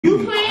You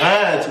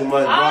playing too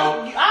much,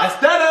 bro.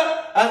 Instead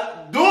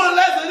of doing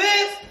less of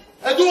this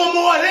and doing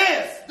more of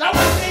this, that's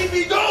what they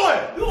be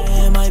doing.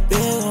 Man, my big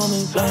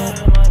homie block.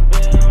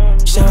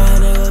 Shout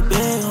out nigga,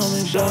 big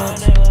homie block.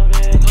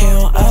 Came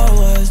on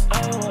hours,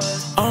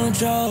 on the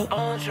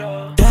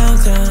drug,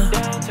 downtown.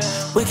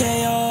 We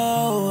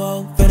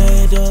KO, finna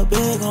hit the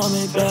big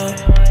homie block.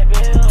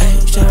 Hey,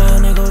 shout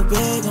out nigga,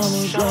 big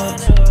homie block.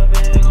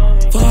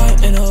 Far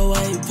in the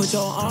way, put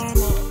your arm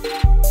up.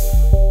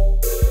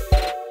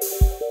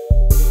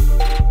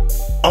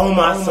 On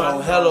my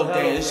soul, hello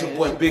gang, it's your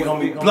boy Big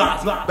Homie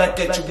Blocks, back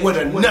at you with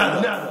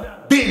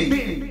another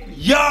Billy,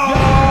 yo!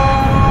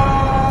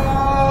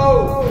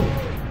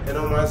 And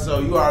on my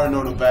soul, you already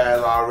know the bag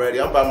already.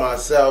 I'm by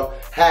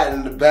myself, hat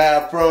in the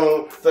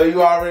bathroom, so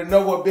you already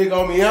know what Big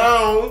Homie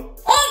on.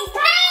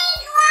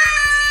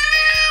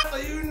 So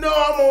you know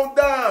I'm on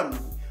dime,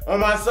 on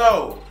my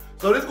soul.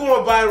 So this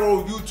going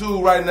viral on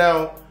YouTube right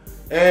now,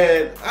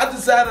 and I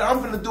decided I'm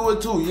finna do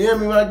it too. You hear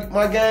me,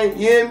 my gang?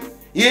 You hear me?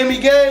 You hear me,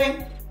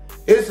 gang?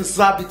 It's a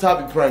sloppy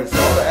toppy prank, so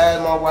I'm gonna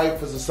ask my wife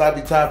for some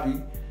sloppy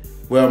toppy,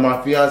 well,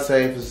 my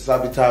fiance for some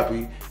sloppy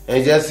toppy,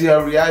 and just see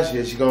her reaction.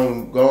 Is she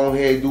gonna go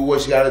ahead and do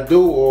what she gotta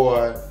do,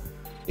 or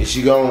is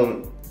she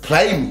gonna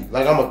play me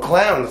like I'm a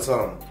clown or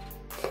something?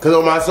 Cause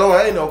on my soul,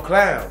 I ain't no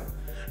clown.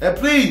 And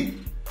please,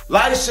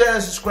 like, share,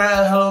 and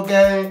subscribe, hello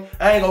gang.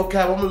 I ain't gonna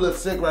cap, I'm a little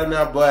sick right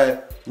now,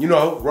 but you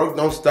know, work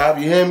don't stop,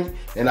 you hear me?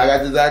 And I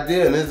got this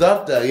idea, and it's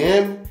up there, you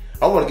hear me?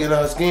 I want to get in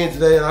her skin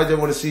today, and I just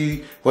want to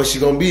see what she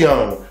gonna be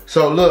on.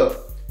 So look,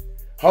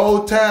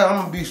 whole time I'm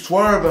gonna be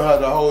swerving her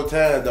the whole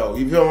time though.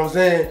 You feel what I'm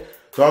saying?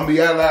 So I'm gonna be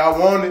acting like I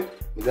want it,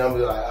 and then I'm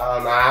gonna be like,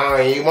 oh no,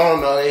 I ain't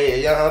want no head.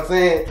 You know what I'm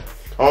saying?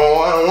 I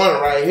don't want it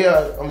right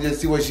here. I'm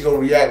just see what she gonna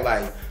react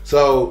like.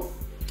 So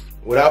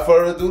without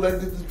further ado,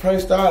 let's get this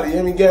prank started. You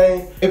hear me,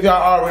 gang? If y'all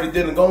already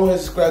didn't, go ahead and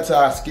subscribe to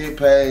our skit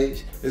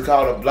page. It's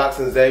called the Blocks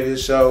and ZAVIA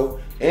Show.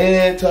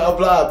 And to our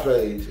blog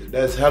page.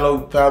 That's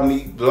Hello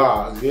Family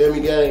Blogs. You hear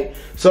me, gang?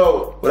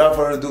 So, without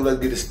further ado, let's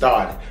get it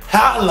started.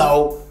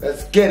 Hello,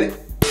 let's get it.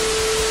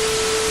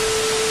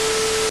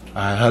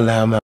 Alright,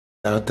 hello, I'm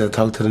out there,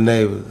 talk to the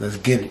neighbors. Let's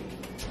get it.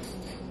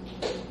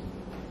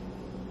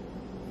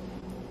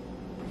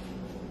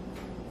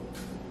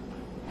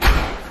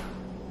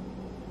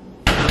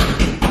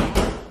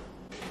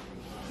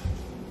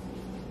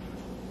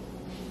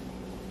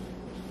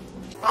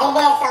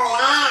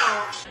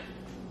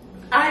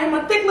 I am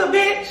a thick little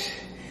bitch.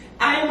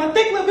 I am a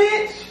thick little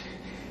bitch.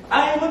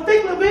 I am a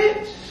thick little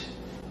bitch.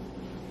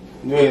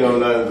 You ain't know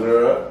nothing,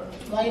 girl.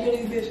 Why you do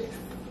these dishes?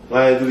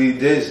 Why you do these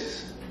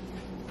dishes?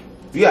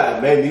 You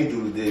gotta make me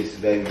do the dishes,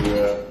 baby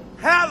girl.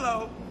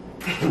 Hello!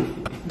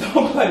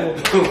 Don't play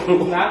with me.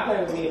 Do not play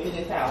with me in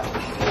this house.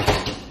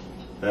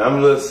 Man, I'm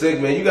a little sick,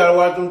 man. You gotta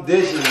wash them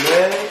dishes,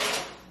 man.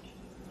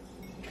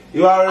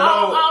 You already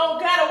know. I don't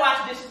gotta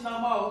wash dishes no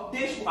more.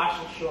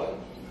 Dishwasher short.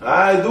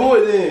 Alright, do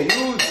it then.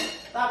 Use it.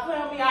 Stop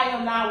playing with me. I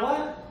am not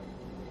what?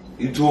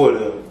 You two of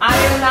them. I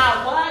am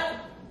not what?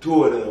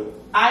 Two of them.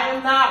 I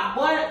am not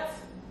what?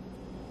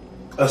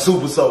 A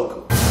super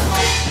soaker.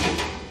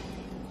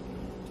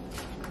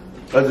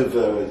 I just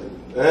playing with you.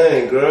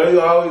 Dang, girl,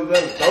 you always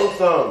better throw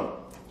something.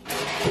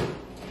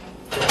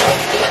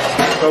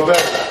 Go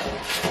back.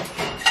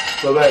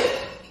 Go back.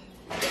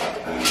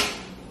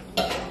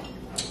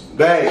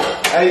 Babe,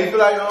 hey, you feel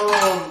like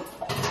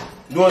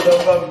doing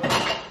something for me?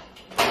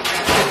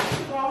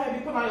 Go ahead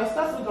and put on your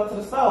stuff so we go to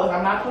the store and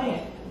I'm not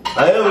playing.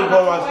 I am gonna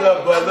put my stuff,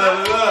 but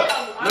look,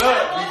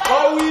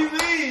 before we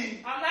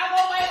leave. I'm not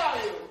gonna wait on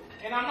you.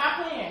 And I'm not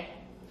playing.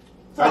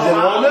 So I just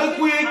want a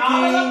quickie.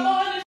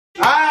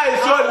 Alright,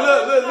 shorty,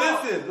 look,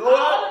 listen. No,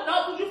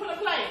 because you finna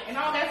play. And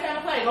all that time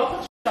to play. Go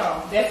put your on.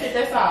 That's it,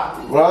 that's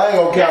all. Well, I ain't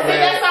gonna count, man.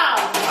 That's all.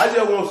 I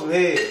just want some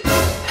head.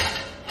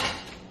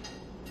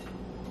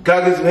 Can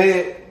I get some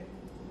head?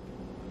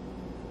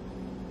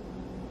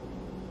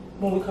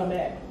 When we come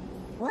back.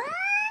 What?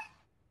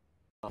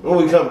 When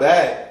we come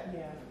back?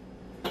 Yeah.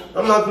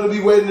 I'm not gonna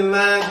be waiting in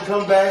line to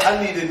come back.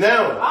 I need it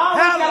now. Oh,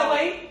 you gotta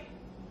wait.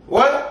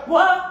 What?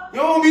 What? You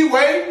don't be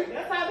waiting?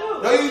 Yes, I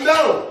do. No, you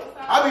don't.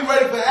 I be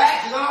ready for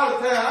action all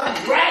the time. I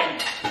be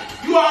ready.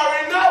 You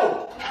already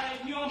know.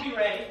 You don't be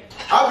ready.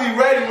 I be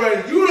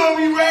ready. You don't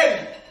be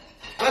ready.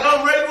 Like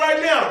I'm ready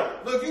right now.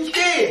 Look, you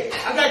scared.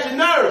 I got your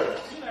nerves.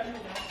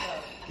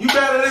 You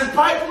better than this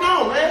pipe, come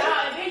on, man.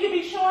 Nah, and then you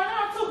be showing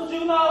out too, because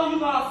you know you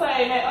gonna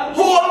say that other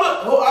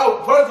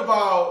Oh, first of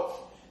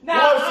all,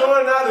 now, who's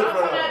showing out in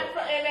front of?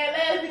 In that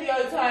last video,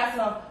 you told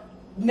some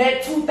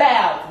net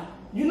 2,000.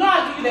 You know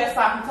I give you that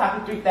socky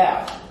toppy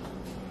 3,000.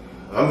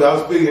 I'm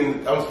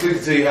speaking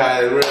to you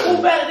how it really.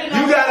 Who better than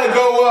you gotta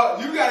go up.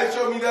 You gotta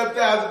show me that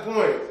 1,000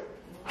 points.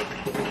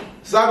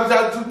 Socky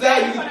toppy 2,000.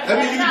 That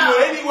means you can do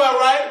it anywhere,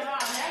 right? Nah,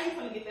 now you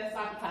finna get that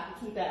socky toppy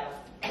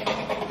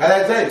 2,000. How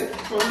that taste?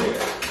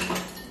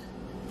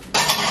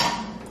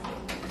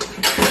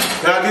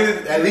 Can I get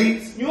it at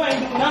least? You ain't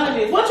doing none of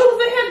this. What you was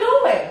in here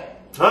doing?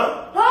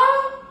 Huh?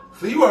 Huh?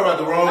 So you worry about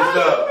the wrong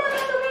stuff.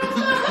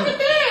 Look at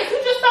this. You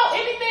just throw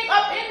anything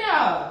up in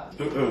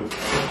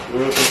there.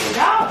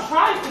 Y'all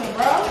trifling,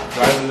 bro.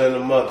 Trifling than the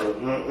mother.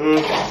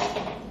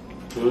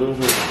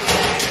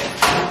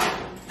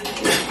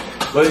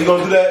 But you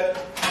gonna do that?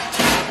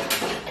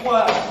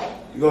 What?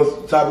 You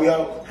gonna top me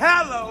out?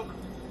 Hello.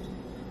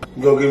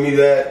 You gonna give me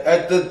that?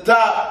 At the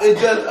top,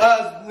 it's just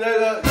us,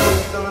 nigga. You gonna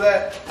get some of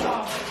that?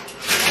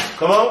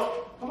 Come on.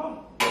 Come on.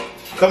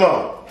 Come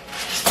on.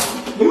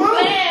 You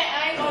playing,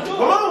 I ain't gonna do it.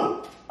 Come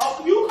on.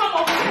 Oh, you come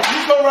over here. You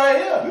come right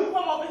here. You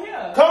come over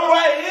here. Come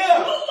right You here.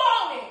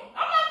 want it.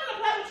 I'm not gonna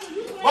play with you.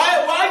 You playing.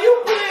 Why you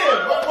playing?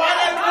 Why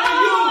that for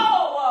you? No.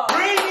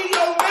 Bring me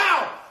your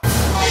mouth.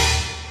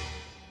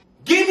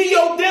 Give me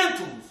your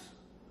dentals.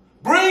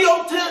 Bring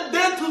your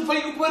dentals so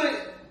you can put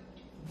it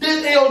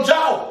this in your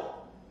jaw.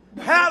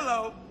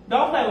 Hello.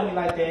 Don't play with me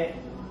like that.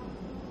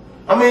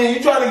 I mean,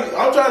 I'm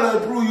trying to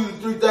improve you to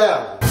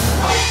 3,000.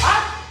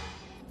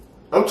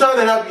 I'm trying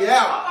to help you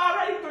out. I'm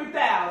already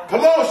 3,000.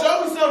 Come on,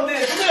 show me something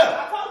then. Come here. I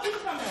told you to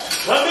come here.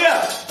 Come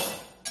here.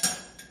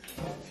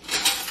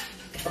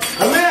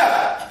 Come here.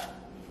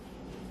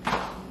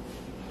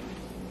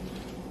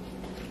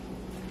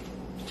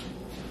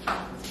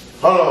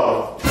 Hold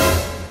on.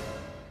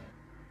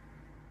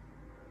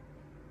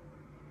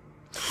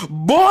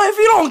 Boy, if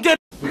you don't get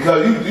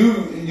Because you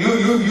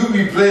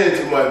be playing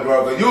too much,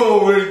 bro. Cause you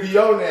don't really be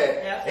on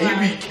that. That's And you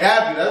right. be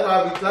capping. That's what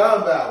I be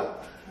talking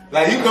about.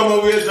 Like you come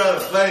over here trying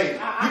to play.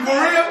 You for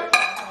real?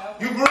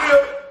 You for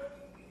real?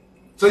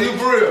 So you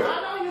for real? I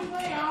know you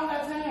playing. I don't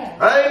got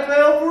time. I ain't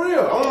playing, I'm for real.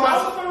 I want my.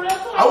 I'm for real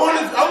too. I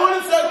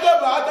want to set up,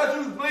 but I thought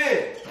you was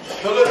playing.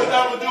 So look, this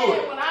how I'm gonna do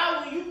it. When I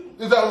was you.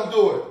 This how I'm gonna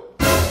do it.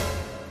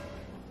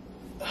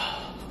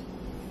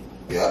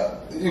 Yeah,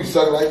 you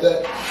suck like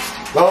that.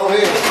 Go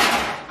ahead.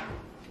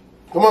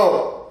 Come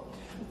on.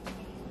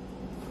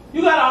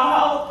 You got a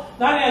whole.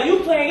 Danielle, you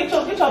playing.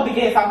 Get your big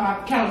ass off my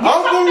camera.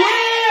 I'm for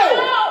real.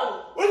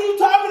 No. What are you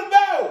talking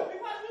about?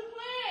 Because you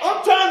playing.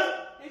 I'm trying to.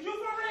 Is you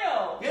for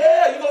real?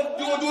 Yeah, you gonna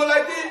do it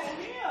like this?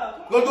 Yeah.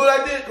 You gonna do it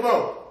like this? Come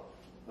on.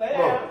 Lay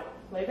Come on. down.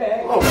 Lay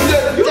back. Come on. Put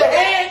your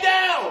hand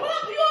down.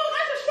 Look, you don't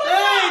got your shirt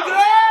Hey, on.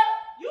 girl.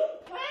 You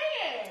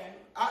playing.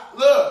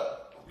 Look.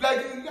 You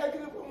gotta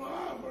get up on my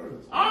eye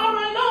first. I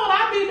already know what I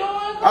be doing. All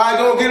right,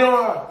 go get on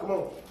her. Come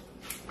on.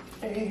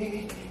 I'm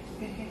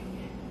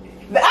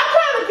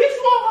trying to get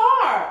you on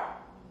hard.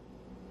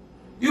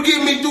 You get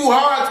me through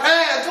hard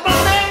times. Come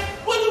on, man.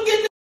 When you get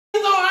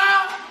this on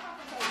hard?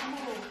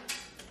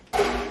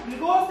 You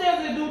go upstairs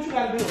and do what you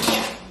gotta do.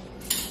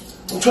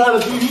 I'm trying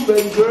to do you,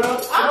 baby girl.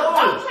 Come I'm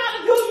on. trying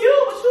to do you,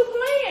 but you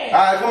playing.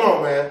 All right, come on,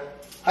 man.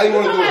 How you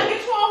want to do Somebody it?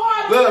 get you on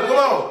hard. Look, come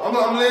on.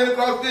 I'm laying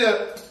across there.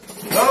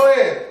 Go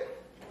ahead.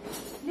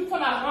 You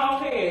come out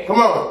wrong head. Come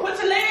on. Put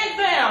your legs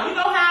down. You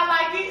know how I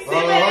like it.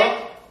 Sit back.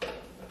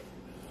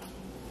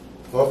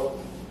 Oh.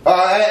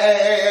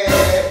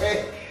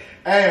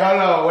 Hey,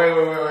 hold on.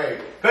 Wait.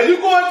 Cause you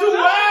going too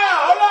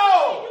wild. Hold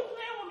on. You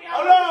playing with me.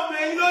 Hold on,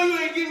 man. You know you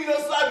ain't give me no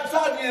sloppy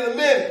toppy in a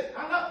minute. I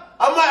know.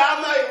 I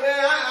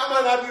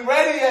might not be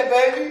ready yet,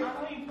 baby. I know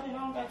you playing. I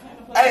don't got time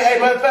to play. Hey,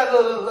 matter of fact,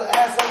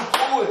 add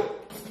something to it.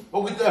 Go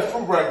get that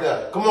fruit right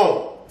there. Come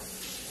on,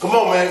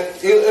 man.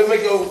 It'll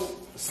make your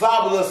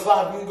slob a little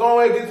sloppy. Go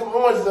ahead and get some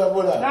oranges up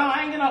with that. No,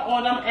 I ain't getting no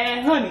orange. I'm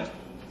adding honey.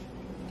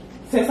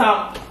 Since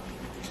I'm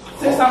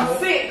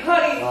sick,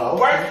 honey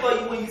works for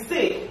you when you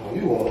sick. Oh,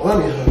 you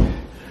want honey.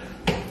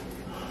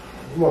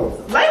 Come on.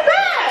 Lay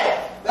back.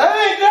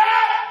 Hey, girl.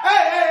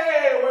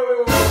 Hey,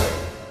 wait.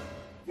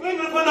 You ain't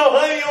gonna put no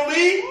honey on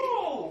me.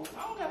 Ooh, I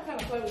don't got time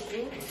to play with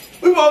you.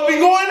 We supposed to be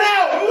going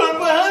out. You gonna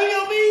put honey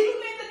on me? You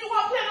think that you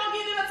want to plan on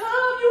getting in the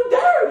tub? You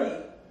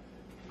dirty.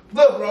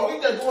 Look, bro, we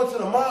just going to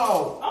the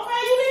mall. Okay,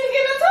 you need to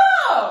get in the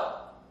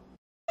tub.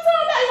 You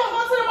told me you want to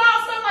go to the mall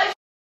smell like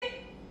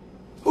shit.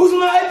 Who's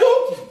my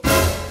dookie?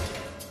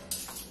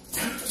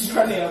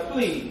 Darnell,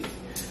 please.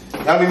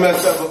 Y'all be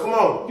messed up, but come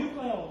on. You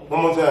playing with me.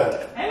 One more time.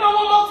 Ain't no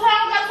one more time. I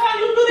got time.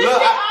 You do this Look,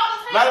 shit all the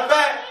time. matter of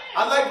fact, I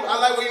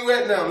like where you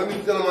at now. Let me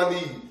sit on my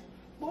knees.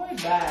 Boy,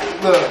 bye.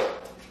 Look.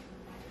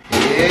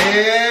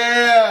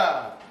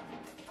 Yeah.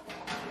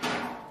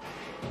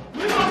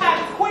 We gonna have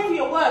this quickie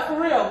or what, for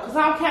real? Cause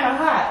I'm kind of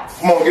hot.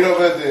 Come on, get up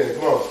there.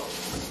 Come on.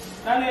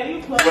 Darnell, you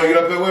You wanna play. get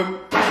up there with me?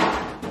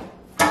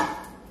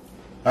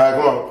 Alright,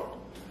 come on.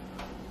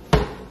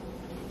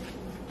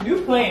 You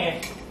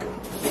playing.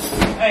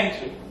 Ain't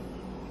you?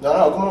 No,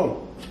 come on.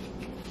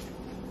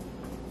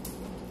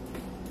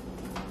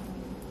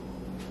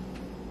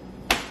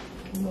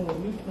 No,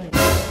 you playing.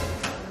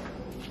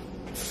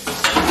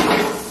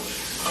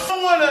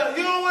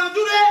 You don't wanna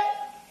do that?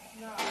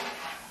 No.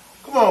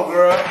 Come on,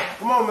 girl.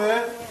 Come on,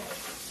 man.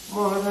 Come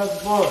on, let's have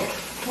some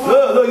fun.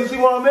 Look, you see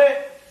where I'm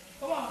at?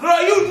 Come on.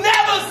 Girl, you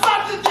never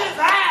something this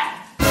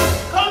high.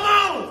 Come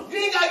on. You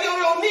ain't gotta get on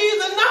your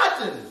knees or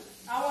nothing.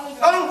 I want to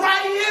go. I'm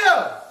right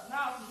here. No,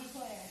 cause you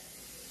playing.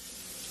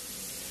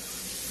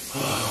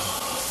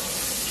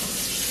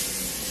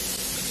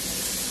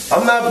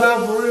 I'm not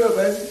playing for real,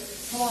 baby.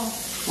 Come on.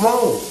 Come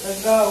on.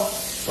 Let's go.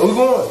 Where we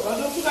going? Go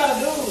do what you gotta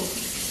do.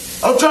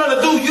 I'm trying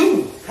to do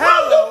you.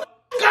 Hello. Girl,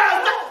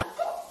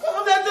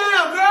 calm that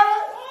down, girl.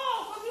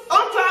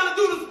 I'm trying to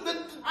do the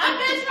I've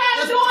been trying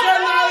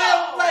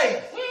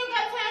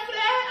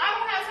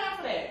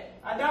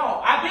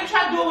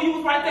to do it when you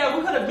was right there.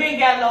 We could have been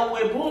got low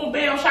with boom,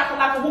 bam,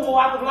 shakalaka, woo,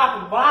 waka,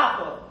 blocka,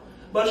 blocka.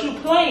 But you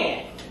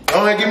playing.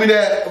 Go ahead, give me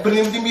that. I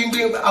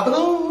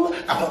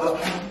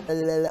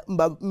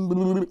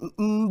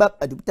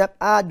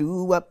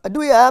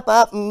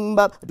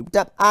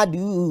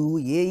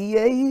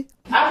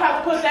have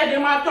to put that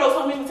in my throat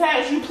so many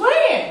times. You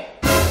playing.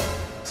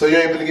 So you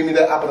ain't gonna give me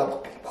that?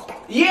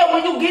 Yeah,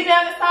 when you get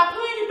down and stop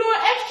playing, you doing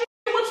extra.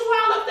 What you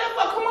all up there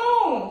for? Come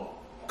on.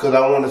 Cause I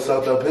want to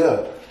suck up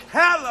here.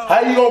 Hello.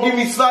 How you gonna give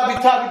me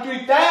sloppy toppy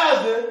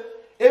 3,000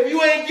 if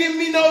you ain't giving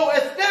me no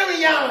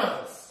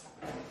experience?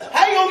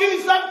 How you gonna give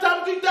me sloppy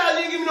toppy 3,000 if you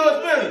ain't give me no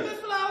experience?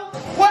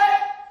 What?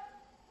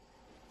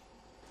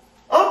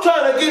 I'm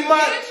trying to get my...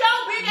 Get your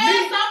big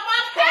ass off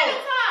my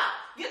tabletop.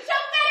 Get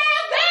your fat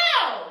ass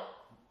down.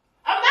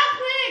 I'm not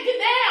playing. Get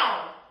down.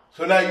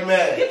 So now you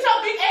mad? Get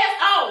your big ass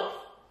off.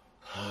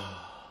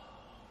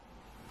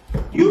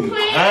 You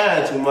playing?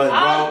 Lying too much,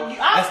 bro.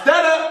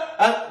 Instead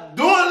of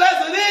doing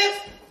less of this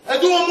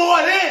and doing more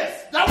of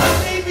this. That's what you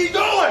need to be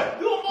doing.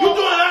 You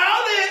doing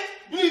all this,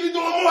 you need to be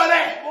doing more of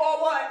that. More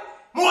what?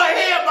 More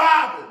head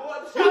bobbing.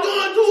 You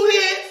doing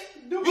this,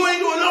 you ain't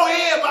doing no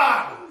head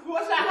bobbing.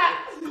 What's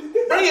that?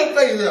 Bring your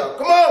face up.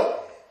 Come on.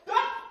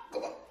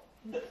 Come on.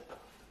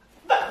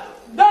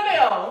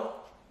 Donnell,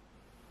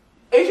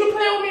 is you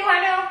playing with me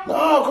right now?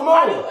 No, come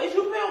on. Is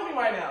you playing with me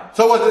right now?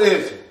 So what's the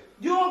issue?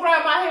 You don't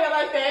grab my hair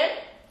like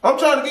that. I'm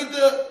trying to get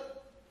the...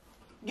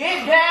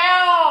 Get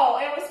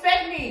down and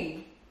respect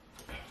me.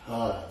 I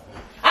know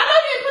you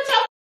didn't put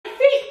your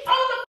feet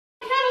on the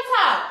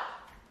countertop.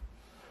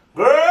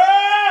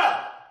 Girl!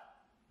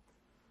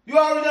 You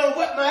already done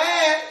wet my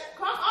ass.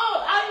 Come on.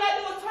 All you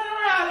gotta do is turn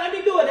around. Let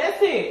me do it.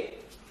 That's it.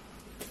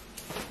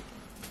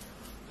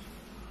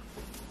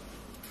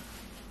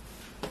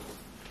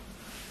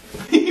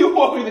 You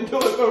want me to do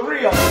it for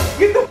real?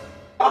 Get the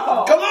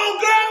off. Come on,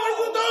 girl. What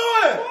you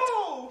doing?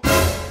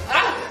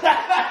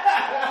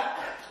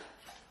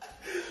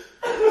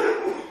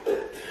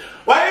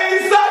 Why you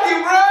ain't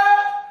sucking, bro?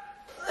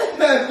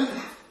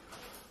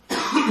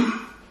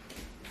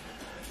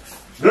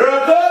 Girl,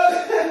 no.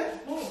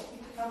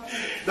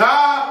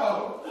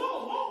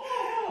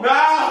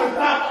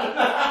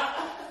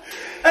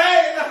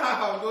 Hey, no.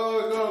 Go.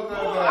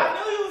 I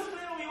knew you was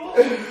playing with me.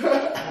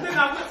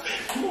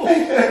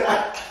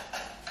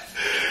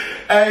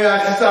 Hey, I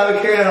just saw the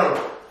camera.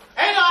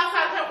 Ain't no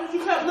outside camera because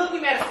you kept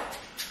looking at it.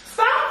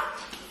 Stop.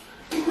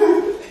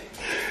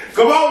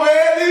 Come on,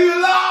 man. Leave me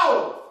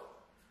alone.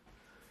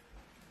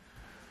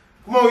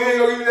 Come on, you ain't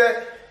gonna give me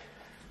that.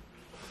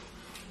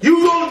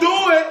 You gonna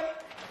do it.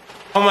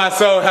 On my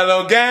soul,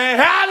 hello, gang.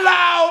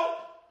 Hello.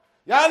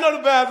 Y'all know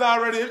the vibes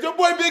already. If your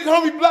boy Big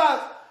Homie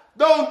Blocks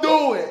don't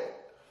do it.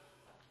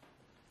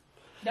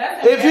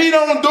 If he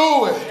don't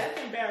do it. That's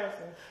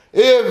embarrassing.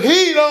 If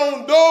he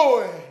don't do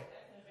it.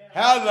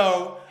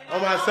 Hello,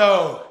 on my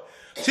soul.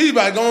 She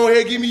about to go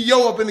ahead and give me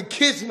yo up in the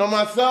kitchen on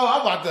my soul.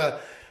 I'm about to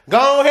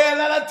go ahead and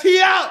let her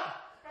tee out.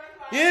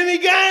 You hear me,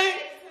 gang? You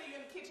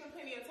in the kitchen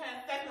plenty of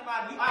time thinking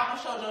about you. I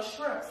almost showed your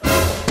shrimp.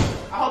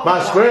 My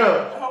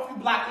shrimp? I hope you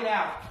block it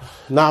out.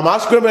 Nah, my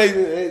shrimp ain't.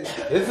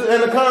 It's an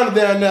anaconda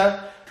down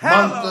there.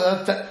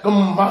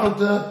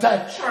 Monster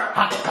attack. Shrimp.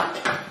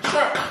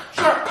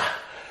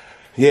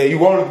 Yeah, you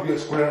want it to be a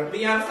shrimp.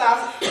 Beyond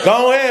sauce.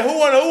 Go ahead. Who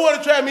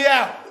wanna try me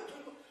out?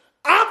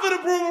 I'm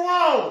finna prove it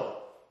wrong.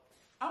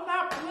 I'm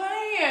not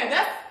playing.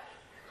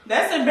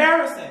 That's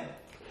embarrassing.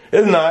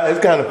 It's not. It's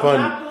kind of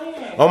funny. I'm not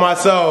playing. On my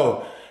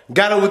soul.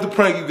 Got it with the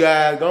prank, you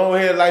guys. Go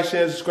ahead, like,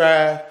 share, and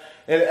subscribe.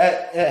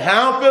 And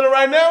how I'm feeling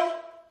right now?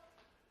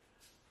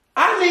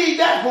 I need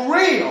that for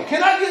real.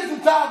 Can I get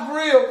some top for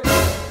real?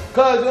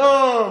 Cause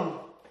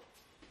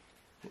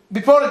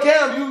before the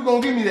camera, you was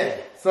gonna give me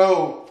that.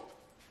 So,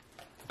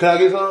 can I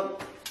get some?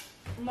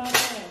 I'm not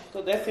playing.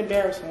 So that's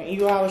embarrassing.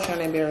 You always trying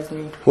to embarrass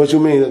me. What you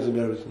mean that's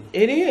embarrassing?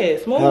 It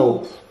is.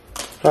 Move.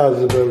 How is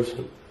it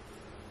embarrassing?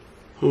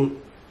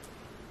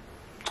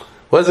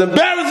 What's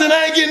embarrassing?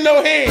 I ain't getting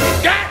no head.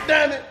 God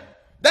damn it.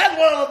 That's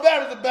what I'm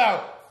embarrassed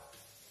about.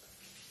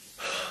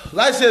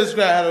 Like, share,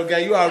 subscribe, hello,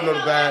 gang. You already know the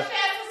vibe.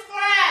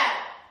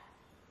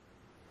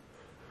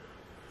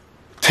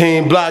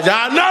 Team Block.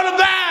 Y'all know the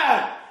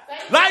vibe.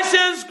 Like,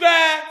 share,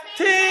 subscribe.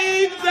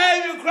 Team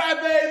ZAVIA,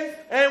 crybaby.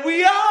 And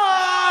we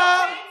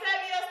are. Team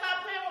ZAVIA,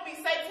 stop playing with me.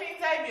 Say Team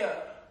ZAVIA.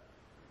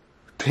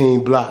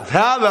 Team Block.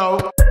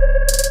 Hello.